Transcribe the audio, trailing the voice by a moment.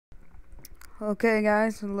Okay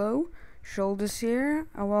guys, hello, Shoulders here,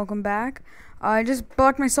 welcome back. I just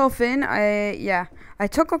blocked myself in. I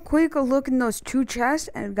took a quick look in those two chests,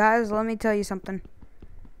 and guys, let me tell you something.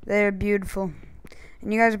 They're beautiful.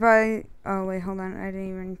 And you guys are probably, oh wait, hold on, I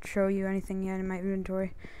didn't even show you anything yet in my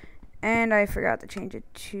inventory. And I forgot to change it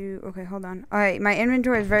to, okay, hold on. Alright, my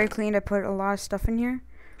inventory is very clean. I put a lot of stuff in here,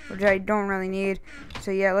 which I don't really need.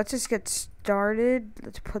 So yeah, let's just get started.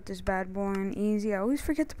 Let's put this bad boy on easy. I always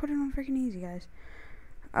forget to put it on freaking easy, guys.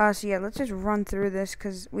 So yeah, let's just run through this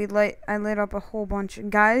because I lit up a whole bunch.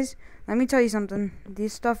 And guys, let me tell you something.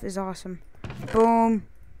 This stuff is awesome. Boom.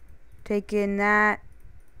 Taking that.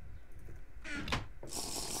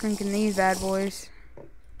 Drinking these bad boys.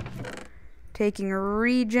 Taking a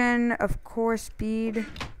regen, of course, speed.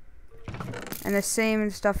 And the same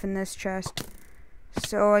stuff in this chest.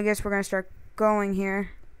 So I guess we're gonna start going here.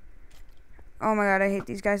 Oh my god, I hate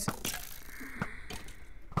these guys.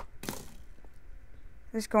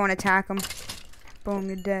 Let's go and attack them. Boom,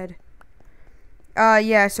 you're dead.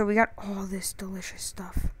 Yeah, so we got all this delicious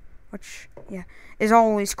stuff, which, yeah, is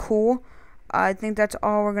always cool. I think that's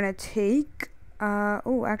all we're gonna take.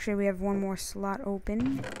 Oh, actually, we have one more slot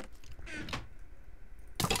open.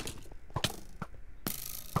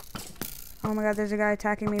 Oh my god, there's a guy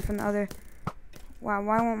attacking me from the other. Wow,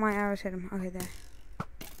 why won't my arrows hit him? Okay, there.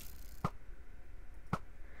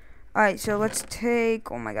 Alright, so let's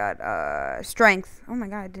take, oh my god, strength. Oh my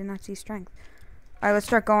god, I did not see strength. Alright, let's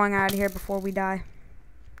start going out of here before we die.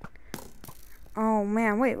 Oh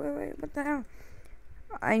man, wait, what the hell?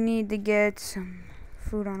 I need to get some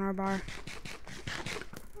food on our bar.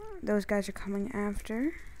 Those guys are coming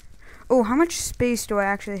after. Oh, how much space do I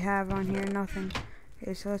actually have on here? Nothing.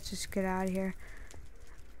 Okay, so let's just get out of here.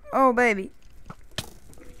 Oh, baby.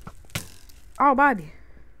 Oh, baby.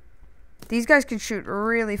 These guys can shoot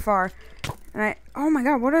really far. And oh my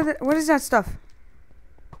god, what is that stuff?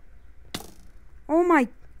 Oh my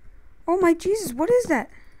Jesus, what is that?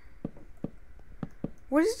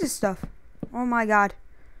 What is this stuff? Oh my god.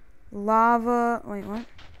 Lava, wait, what?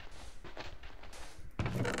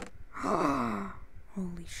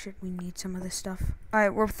 Holy shit, we need some of this stuff.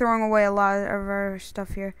 Alright, we're throwing away a lot of our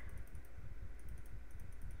stuff here.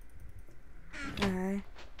 Okay.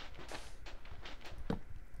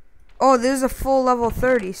 Oh, this is a full level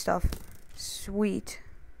 30 stuff. Sweet.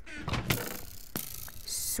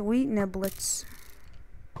 Sweet niblets.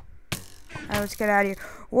 Alright, let's get out of here.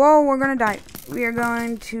 Whoa, we're gonna die. We are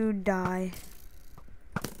going to die.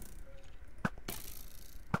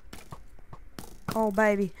 Oh,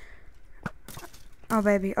 baby. Oh,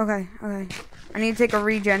 baby. Okay, okay. I need to take a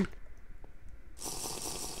regen.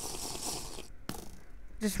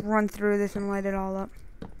 Just run through this and light it all up.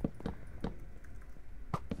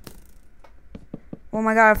 Oh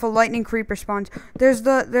my god, if a lightning creeper spawns. There's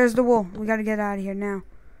the wool. We gotta get out of here now.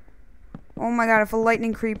 Oh my god, if a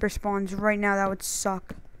lightning creeper spawns right now, that would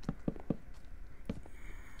suck.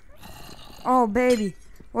 Oh, baby.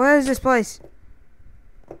 What is this place?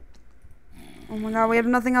 Oh my god, we have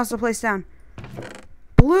nothing else to place down.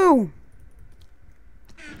 Blue!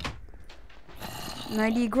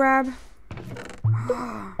 90 grab.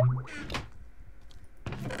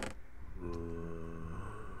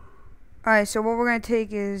 Alright, so what we're going to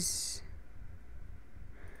take is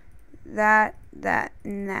that,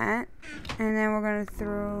 and that. And then we're going to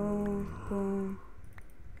throw, boom.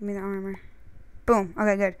 Give me the armor. Boom.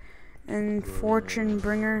 Okay, good. And fortune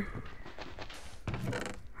bringer.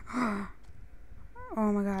 Oh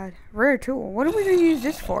my god. Rare tool. What are we going to use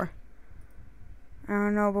this for? I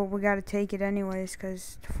don't know, but we got to take it anyways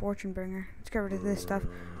because it's a fortune bringer. Let's get rid of this stuff.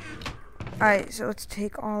 Alright, so let's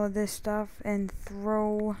take all of this stuff and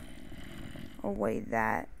throw away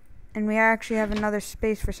that. And we actually have another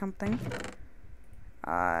space for something.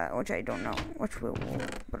 Which I don't know. Which we will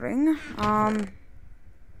bring.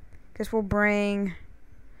 Guess we'll bring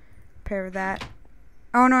a pair of that.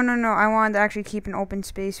 Oh, no. I wanted to actually keep an open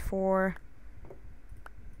space for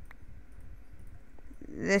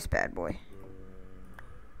this bad boy.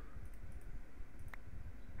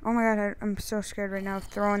 Oh my god, I'm so scared right now of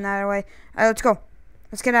throwing that away. Alright, let's go.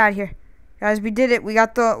 Let's get out of here. Guys, we did it. We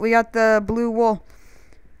got the blue wool.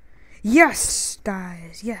 Yes,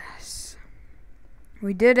 guys, yes.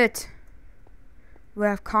 We did it. We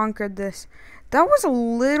have conquered this. That was a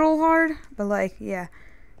little hard, but like, yeah.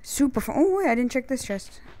 Super fun. Oh wait, I didn't check this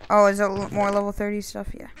chest. Oh, is it more level 30 stuff?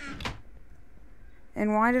 Yeah.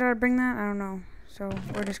 And why did I bring that? I don't know. So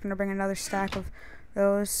we're just gonna bring another stack of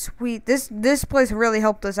those. Sweet. This place really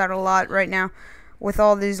helped us out a lot right now with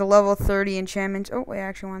all these level 30 enchantments. Oh wait, I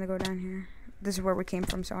actually want to go down here. This is where we came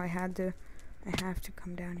from, so I have to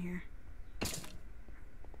come down here.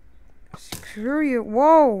 Screw you.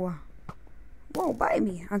 Whoa. Whoa, bite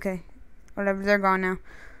me. Okay. Whatever, they're gone now.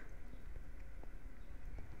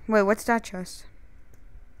 Wait, what's that chest?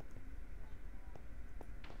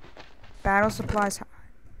 Battle supplies.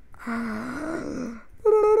 Oh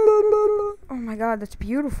my god, that's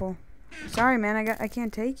beautiful. Sorry, man, I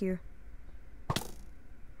can't take you.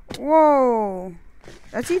 Whoa.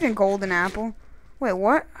 That's even golden apple. Wait,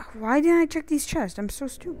 what? Why didn't I check these chests? I'm so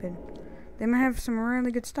stupid. They might have some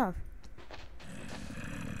really good stuff.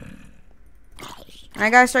 And I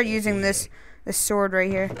gotta start using this sword right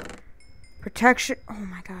here. Protection. Oh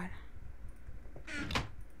my god.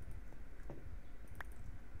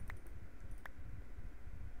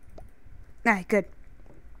 Alright, good.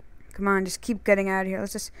 Come on, just keep getting out of here.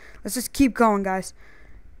 Let's just keep going, guys.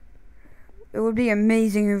 It would be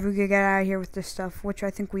amazing if we could get out of here with this stuff, which I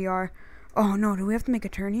think we are. Oh no, do we have to make a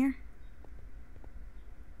turn here?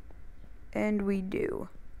 And we do.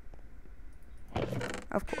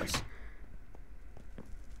 Of course.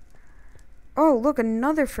 Oh, look,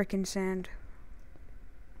 another freaking sand.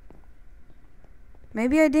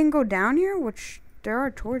 Maybe I didn't go down here, which there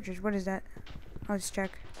are torches. What is that? Let's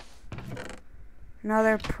check.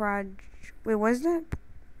 Another wait, what is that?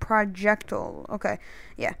 Projectile. Okay,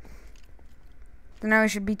 yeah. So now we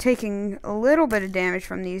should be taking a little bit of damage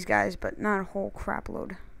from these guys, but not a whole crap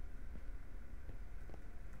load.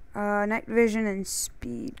 Night vision and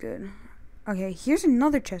speed, good. Okay, here's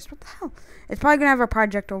another chest. What the hell? It's probably gonna have a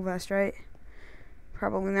projectile vest, right?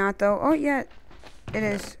 Probably not, though. Oh, yeah, it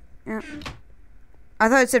is. Yeah. I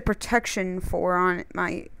thought it said protection 4 on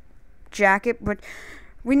my jacket, but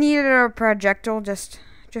we needed a projectile just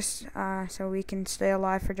so we can stay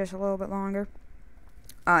alive for just a little bit longer.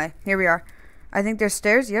 Alright, here we are. I think there's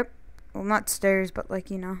stairs. Yep. Well, not stairs, but like,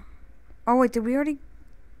 you know. Oh wait, did we already?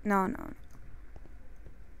 No.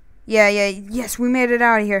 Yeah. Yes, we made it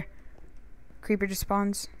out of here. Creeper just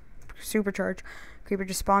spawns. Supercharge. Creeper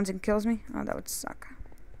just spawns and kills me. Oh, that would suck.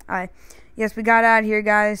 Alright. Yes, we got out of here,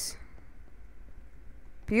 guys.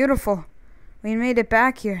 Beautiful. We made it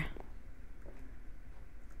back here.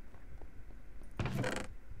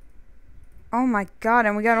 Oh my god,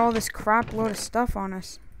 and we got all this crap load of stuff on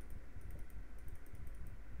us.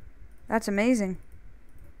 That's amazing.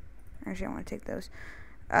 Actually, I want to take those.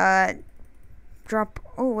 Drop.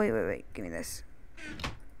 Oh, wait. Give me this.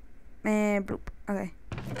 And bloop. Okay.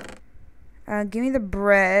 Give me the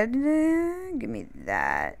bread. Give me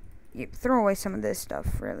that. You throw away some of this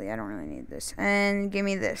stuff. Really, I don't really need this. And give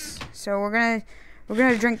me this. So we're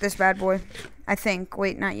gonna drink this bad boy. I think.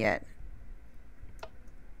 Wait, not yet.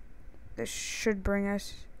 This should bring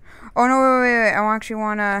us. Oh no! Wait. I actually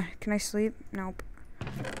wanna. Can I sleep? Nope.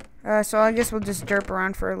 So I guess we'll just derp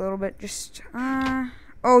around for a little bit. Just,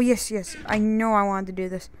 oh, yes. I know I wanted to do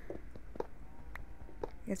this.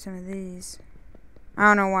 Get some of these. I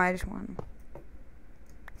don't know why, I just want them.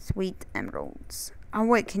 Sweet emeralds. Oh,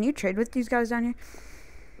 wait, can you trade with these guys down here?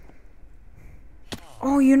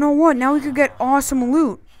 Oh, you know what? Now we could get awesome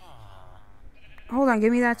loot. Hold on,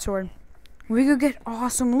 give me that sword. We could get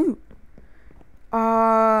awesome loot.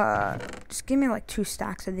 Just give me like 2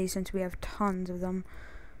 stacks of these since we have tons of them.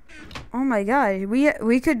 Oh my god,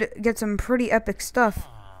 we could get some pretty epic stuff.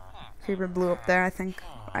 Creeper blew up there, I think.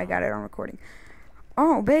 I got it on recording.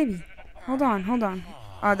 Oh, baby. Hold on.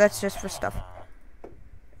 Oh, that's just for stuff.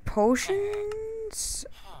 Potions?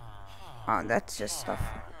 Oh, that's just stuff.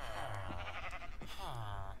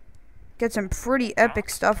 Get some pretty epic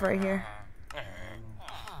stuff right here.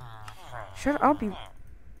 Shut up, you.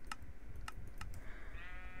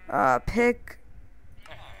 Pick.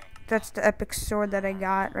 That's the epic sword that I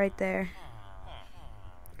got right there.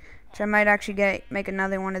 Which I might actually make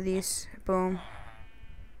another one of these. Boom.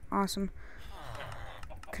 Awesome.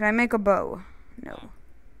 Can I make a bow? No.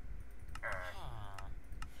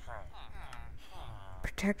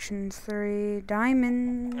 Protection 3.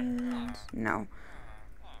 Diamonds? No.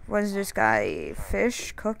 What is this guy?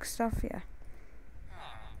 Fish? Cook stuff? Yeah.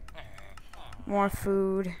 More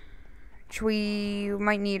food. Which we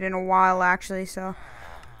might need in a while, actually, so...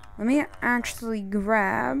 Let me actually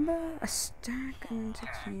grab a stack and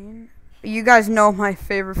 16. You guys know my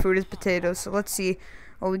favorite food is potatoes, so let's see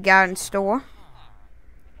what we got in store.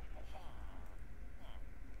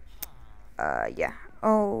 Yeah.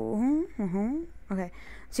 Oh, okay.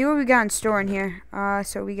 See what we got in store in here.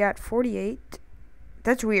 So we got 48.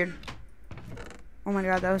 That's weird. Oh my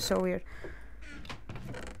god, that was so weird.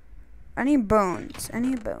 Any bones?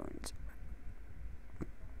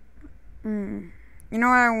 You know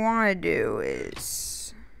what I want to do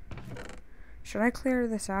is... Should I clear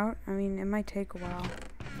this out? I mean, it might take a while.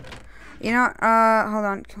 You know, hold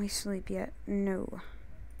on. Can we sleep yet? No.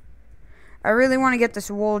 I really want to get this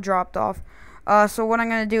wool dropped off. So what I'm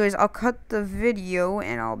going to do is I'll cut the video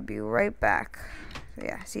and I'll be right back. So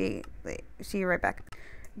yeah, see you right back.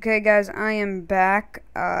 Okay, guys, I am back.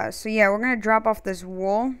 So yeah, we're going to drop off this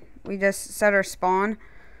wool. We just set our spawn.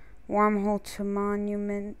 Wormhole to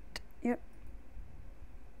monument. Yep.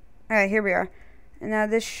 Alright, here we are. And now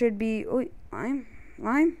this should be... Oh,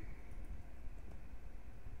 lime?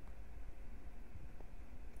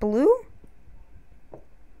 Blue?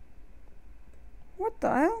 What the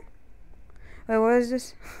hell? Wait, what is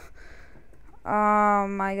this? Oh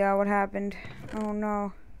my god, what happened? Oh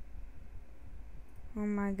no. Oh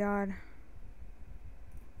my god.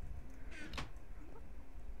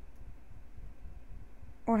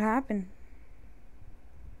 What happened?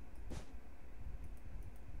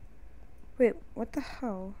 Wait, what the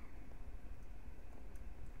hell?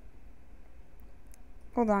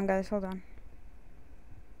 Hold on, guys, hold on.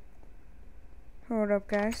 Hold up,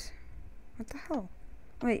 guys. What the hell?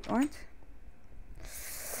 Wait, what?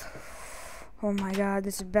 Oh my god,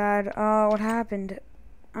 this is bad. What happened?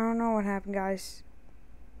 I don't know what happened, guys.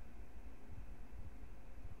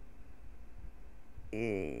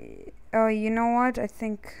 Oh, you know what? I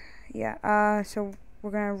think, yeah, so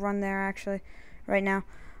we're gonna run there, actually, right now.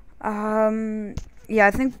 Yeah,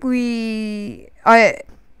 I think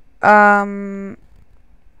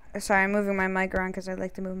sorry, I'm moving my mic around because I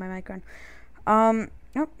like to move my mic around. Oh,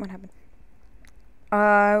 what happened?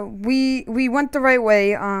 We went the right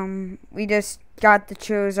way. We just got to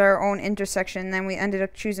choose our own intersection, and then we ended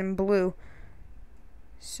up choosing blue.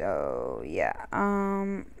 So, yeah,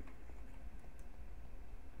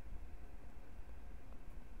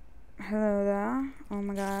 hello there. Oh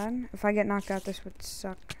my god. If I get knocked out, this would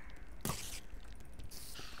suck.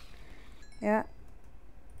 Yeah.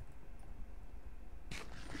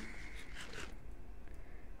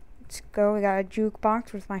 Let's go. We got a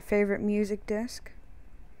jukebox with my favorite music disc.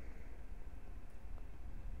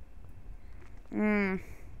 I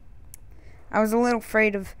was a little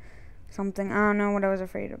afraid of something. I don't know what I was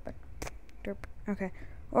afraid of, but derp. Okay.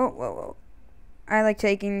 Whoa, whoa, whoa. I like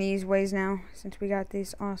taking these ways now since we got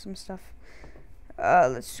these awesome stuff.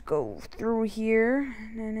 Let's go through here.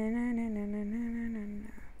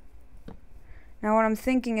 Now what I'm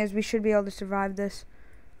thinking is we should be able to survive this.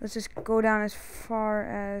 Let's just go down as far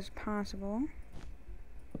as possible.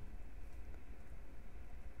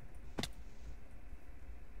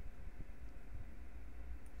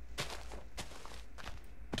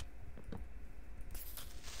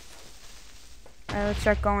 Alright, let's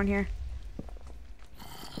start going here.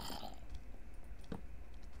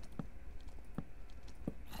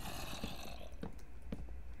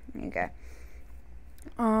 Okay.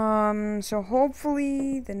 So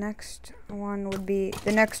hopefully the next one would be,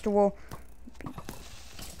 the next will be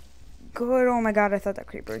good. Oh my god, I thought that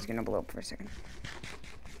creeper was gonna blow up for a second.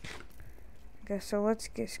 Okay, so let's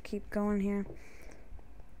just keep going here.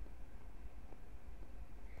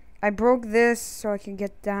 I broke this so I can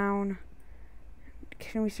get down.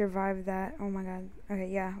 Can we survive that? Oh my god. Okay,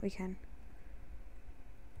 yeah, we can.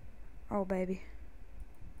 Oh, baby.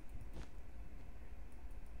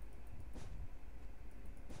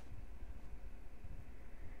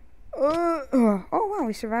 Oh wow,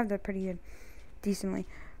 we survived that pretty good, decently.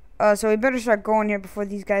 So we better start going here before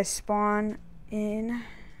these guys spawn in.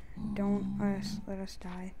 Don't let us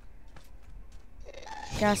die.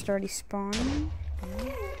 Ghast already spawned.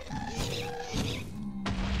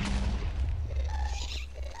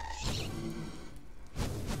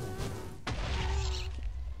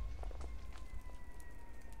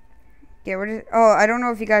 Yeah, we're just, oh, I don't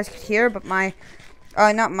know if you guys could hear, but my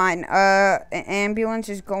not mine. An ambulance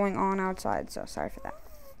is going on outside, so sorry for that.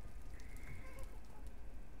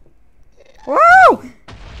 Whoa!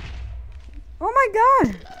 Oh my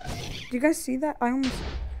god! Did you guys see that? I almost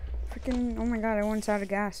freaking, oh my god, I went out of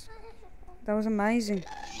gas. That was amazing.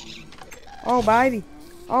 Oh, baby.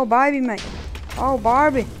 Oh, baby, mate. Oh,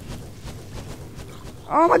 Barbie.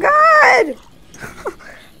 Oh my god!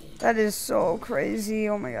 That is so crazy.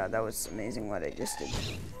 Oh my god, that was amazing what I just did.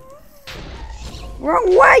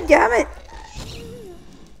 Wrong way, damn it!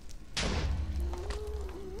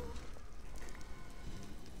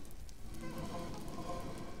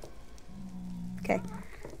 Okay.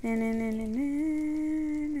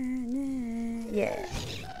 Yeah.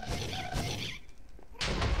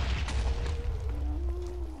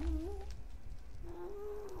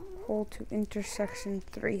 Hold to intersection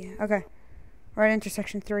 3. Okay. We're at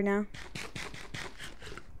intersection 3 now.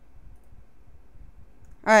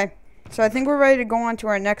 Alright. So I think we're ready to go on to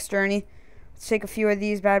our next journey. Let's take a few of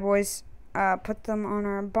these bad boys. Put them on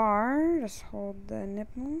our bar. Just hold the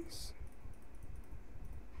nipples.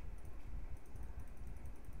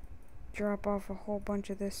 drop off a whole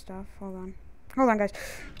bunch of this stuff. Hold on. Hold on, guys.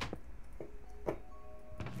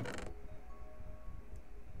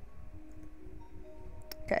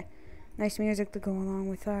 Okay. Nice music to go along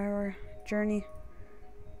with our journey.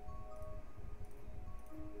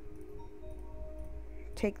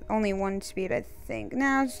 Take only one speed, I think.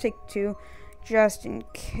 Now let's take 2, just in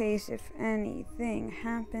case if anything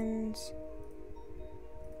happens.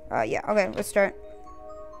 Yeah, okay, let's start.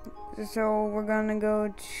 So we're gonna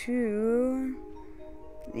go to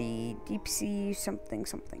the deep sea something.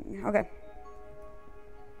 Okay.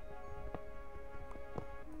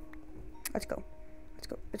 Let's go.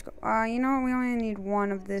 You know what? We only need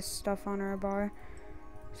 1 of this stuff on our bar.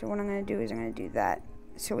 So what I'm gonna do is I'm gonna do that.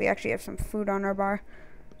 So we actually have some food on our bar.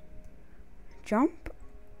 Jump.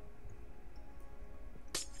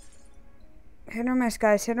 Hit or miss,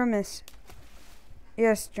 guys. Hit or miss.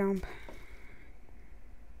 Yes, jump.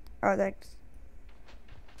 Oh, that's...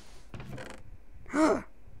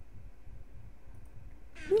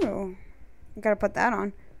 Ooh. Gotta put that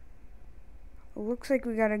on. Looks like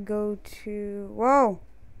we gotta go to... Whoa!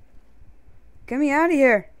 Get me out of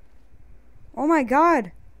here! Oh my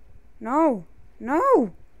god! No!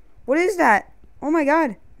 No! What is that? Oh my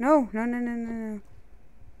god! No! No.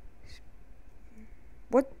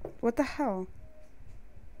 What the hell?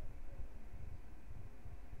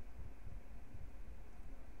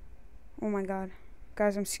 Oh my god.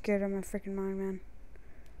 Guys, I'm scared out of my freaking mind, man.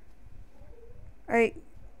 Hey,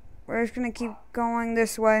 we're just gonna keep going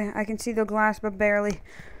this way. I can see the glass, but barely.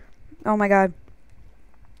 Oh my god.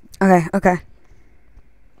 Okay.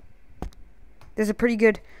 There's a pretty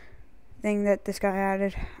good thing that this guy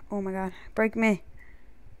added. Oh my god. Break me.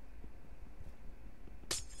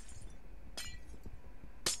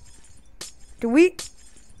 Do we?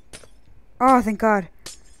 Oh, thank god.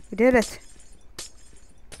 We did it.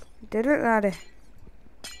 Did it, laddie?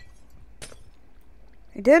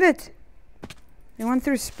 We did it! They went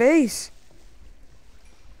through space.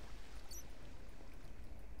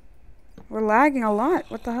 We're lagging a lot.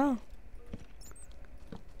 What the hell?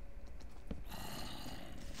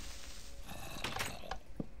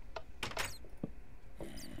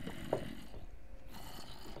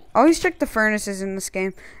 Always check the furnaces in this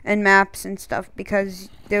game and maps and stuff because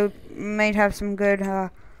they might have some good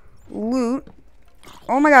loot.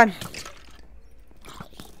 Oh my god.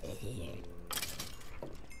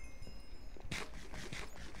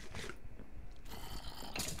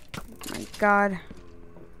 My god.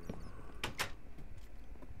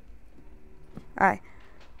 Alright.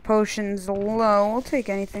 Potions low. We'll take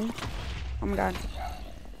anything. Oh my god.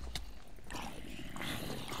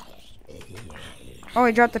 Oh,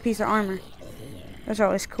 he dropped a piece of armor. That's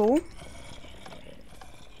always cool.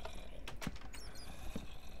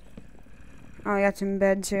 Oh, I got some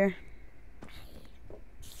beds here.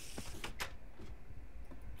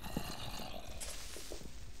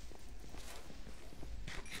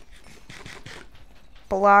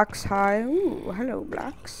 Blocks high. Ooh, hello,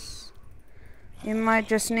 blocks. You might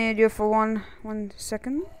just need you for one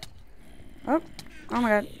second. Oh my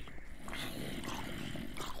god.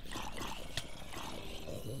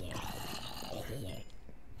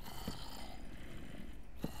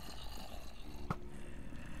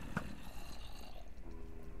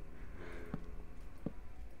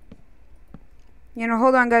 You know,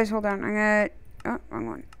 hold on, guys, hold on. I'm gonna... Oh, wrong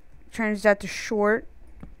one. Change that to short.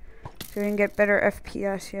 So we can get better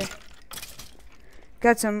FPS here.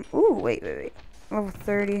 Got some... Ooh, wait. Level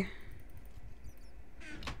 30.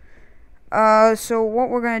 So what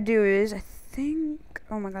we're gonna do is, I think...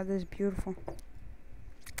 Oh my god, this is beautiful.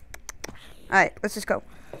 Alright, let's just go.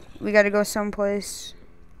 We gotta go someplace.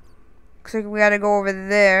 Looks like we gotta go over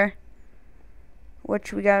there.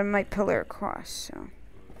 Which we might pillar across, so...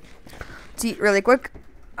 Let's eat really quick.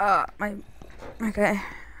 Okay.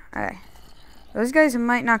 Alright. Those guys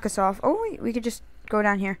might knock us off. Oh, wait, we could just go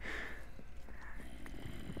down here.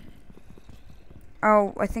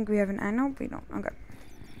 Oh, I think we have an... No, we don't. Okay.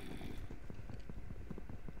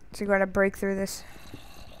 So we gotta break through this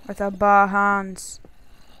with our bare hands.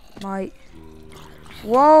 Might.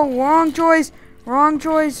 Whoa, wrong choice. Wrong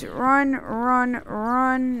choice. Run,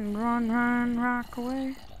 rock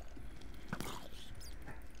away.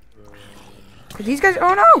 Could these guys...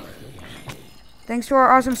 Oh, no! Thanks to our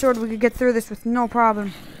awesome sword, we could get through this with no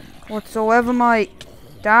problem whatsoever, mate.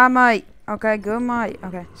 Die, mate. Okay, good, mate.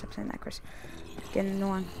 Okay, stop saying that, Chris. Getting the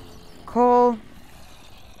one. Coal.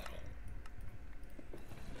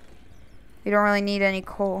 You don't really need any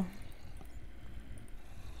coal.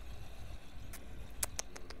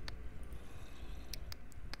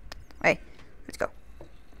 Hey, let's go.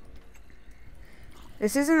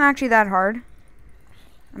 This isn't actually that hard.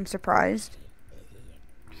 I'm surprised.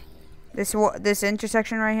 This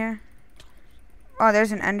intersection right here. Oh,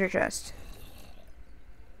 there's an ender chest.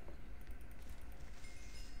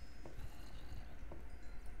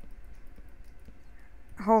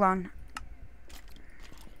 Hold on.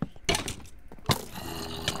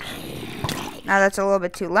 Now that's a little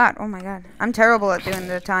bit too loud. Oh my god. I'm terrible at doing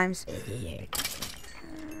the times.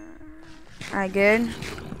 Alright, good.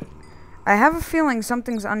 I have a feeling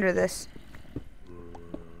something's under this.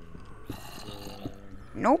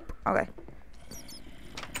 Nope. Okay.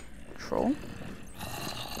 Control.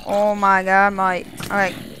 Oh my god,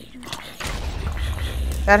 alright.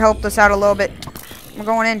 That helped us out a little bit. We're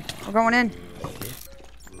going in. We're going in.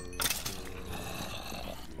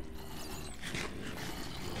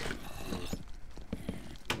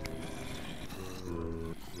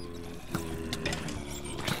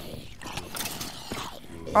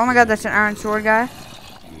 Oh my god, that's an iron sword guy.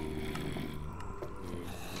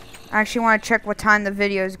 I actually want to check what time the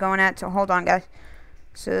video is going at, so hold on, guys.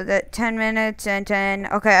 So that 10 minutes and 10.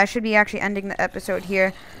 Okay, I should be actually ending the episode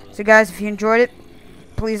here. So guys, if you enjoyed it,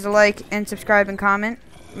 please like and subscribe and comment.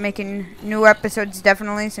 Making new episodes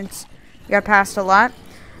definitely, since we got past a lot.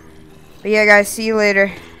 But yeah, guys, see you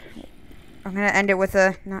later. I'm gonna end it with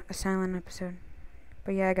not a silent episode.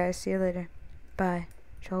 But yeah, guys, see you later. Bye.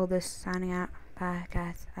 This signing out. Bye,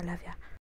 guys. I love ya.